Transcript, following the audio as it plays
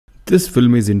This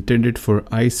film is intended for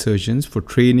eye surgeons for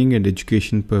training and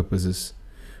education purposes.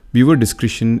 Viewer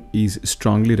discretion is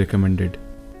strongly recommended.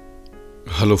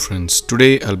 Hello friends,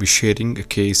 today I'll be sharing a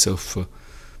case of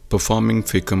performing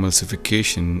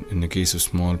phacoemulsification in the case of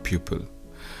small pupil.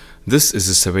 This is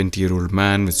a 70-year-old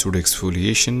man with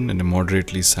pseudoexfoliation and a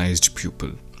moderately sized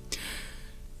pupil.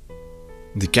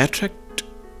 The cataract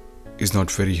is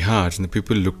not very hard and the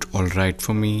pupil looked alright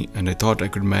for me, and I thought I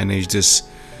could manage this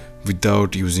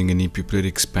without using any pupillary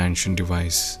expansion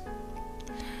device.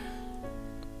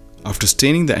 After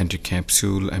staining the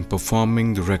anticapsule, I'm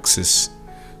performing the rhexis,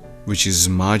 which is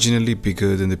marginally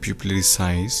bigger than the pupillary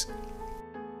size.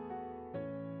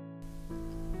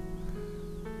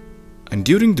 And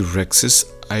during the rhexis,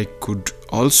 I could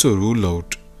also rule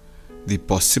out the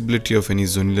possibility of any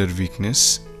zonular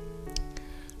weakness,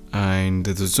 and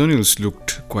the zonules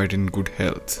looked quite in good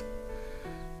health.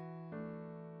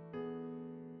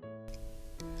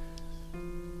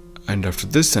 And after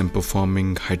this, I'm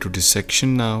performing hydrodissection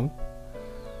now.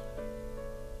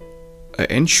 I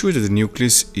ensure that the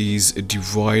nucleus is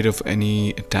devoid of any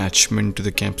attachment to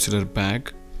the capsular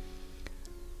bag,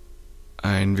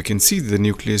 and we can see that the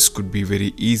nucleus could be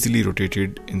very easily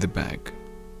rotated in the bag.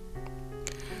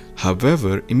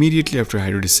 However, immediately after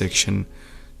hydrodissection,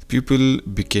 the pupil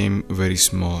became very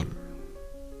small.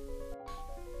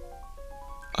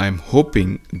 I am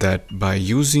hoping that by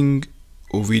using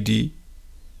OVD,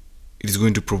 it is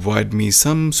going to provide me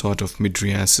some sort of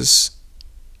mydriasis.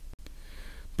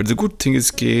 But the good thing in this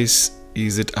case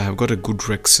is that I have got a good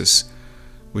rhexis,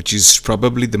 which is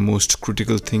probably the most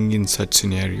critical thing in such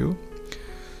scenario.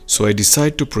 So I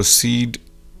decide to proceed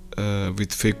with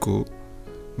Phaco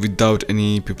without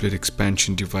any pupillary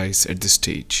expansion device at this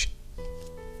stage.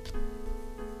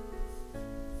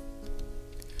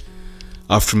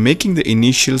 After making the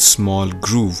initial small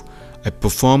groove, I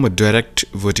perform a direct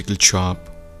vertical chop,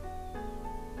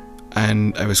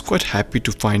 and I was quite happy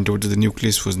to find out that the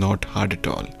nucleus was not hard at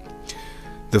all.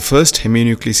 The first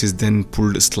heminucleus is then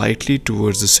pulled slightly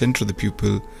towards the center of the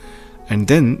pupil, and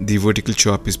then the vertical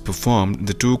chop is performed.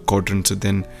 The two quadrants are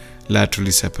then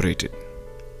laterally separated.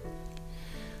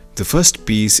 The first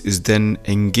piece is then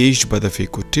engaged by the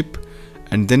Phaco tip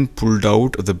and then pulled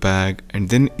out of the bag and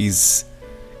then is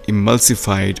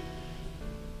emulsified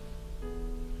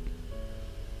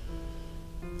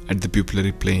at the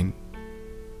pupillary plane.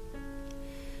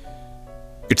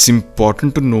 It's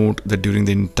important to note that during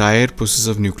the entire process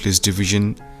of nucleus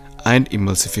division and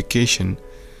emulsification,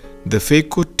 the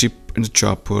Phaco tip and the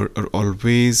chopper are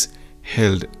always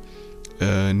held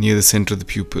near the center of the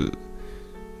pupil.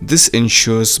 This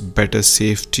ensures better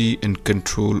safety and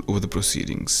control over the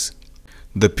proceedings.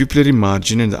 The pupillary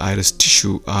margin and the iris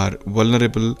tissue are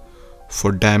vulnerable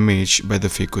for damage by the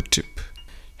Phaco tip.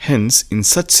 Hence, in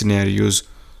such scenarios,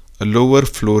 a lower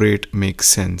flow rate makes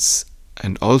sense,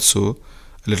 and also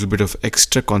a little bit of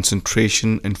extra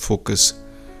concentration and focus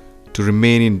to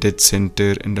remain in dead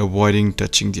center and avoiding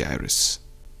touching the iris.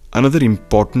 Another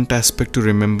important aspect to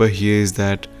remember here is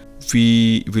that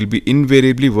we will be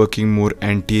invariably working more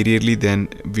anteriorly than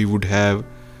we would have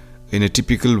in a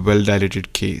typical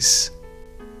well-dilated case.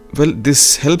 Well,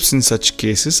 this helps in such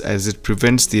cases as it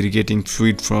prevents the irrigating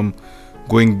fluid from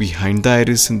going behind the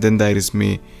iris, and then the iris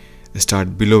may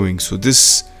start billowing. So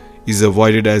this is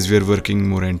avoided as we are working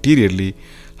more anteriorly.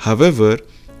 However,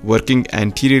 working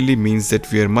anteriorly means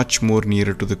that we are much more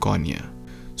nearer to the cornea.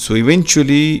 So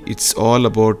eventually it's all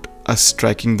about us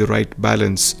striking the right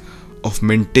balance of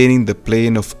maintaining the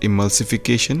plane of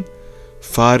emulsification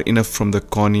far enough from the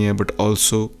cornea but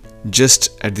also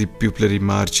just at the pupillary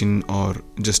margin or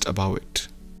just above it.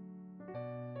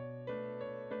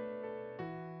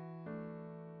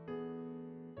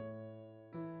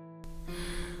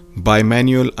 By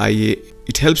manual IA,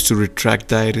 it helps to retract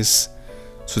the iris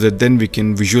so that then we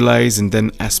can visualize and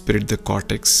then aspirate the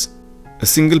cortex. A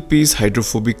single piece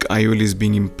hydrophobic IOL is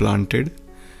being implanted.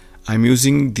 I'm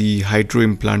using the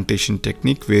hydroimplantation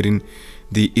technique wherein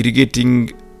the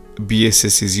irrigating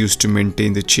BSS is used to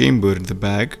maintain the chamber in the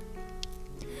bag.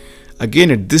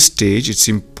 Again, at this stage, it's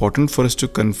important for us to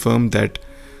confirm that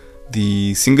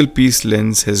the single piece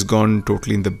lens has gone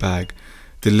totally in the bag.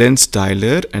 The lens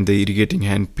dialer and the irrigating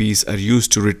handpiece are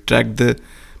used to retract the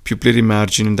pupillary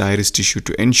margin in the iris tissue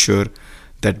to ensure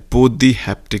that both the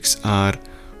haptics are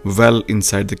well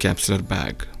inside the capsular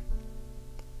bag.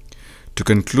 To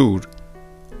conclude,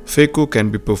 Phaco can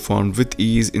be performed with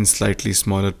ease in slightly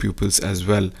smaller pupils as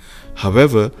well.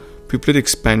 However, pupillary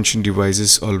expansion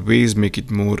devices always make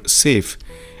it more safe,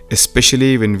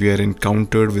 especially when we are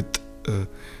encountered with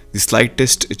the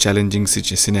slightest challenging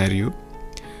scenario,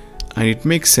 and it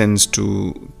makes sense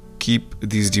to keep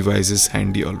these devices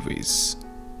handy always.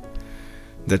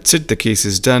 That's it, the case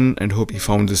is done, and hope you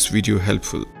found this video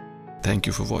helpful. Thank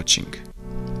you for watching.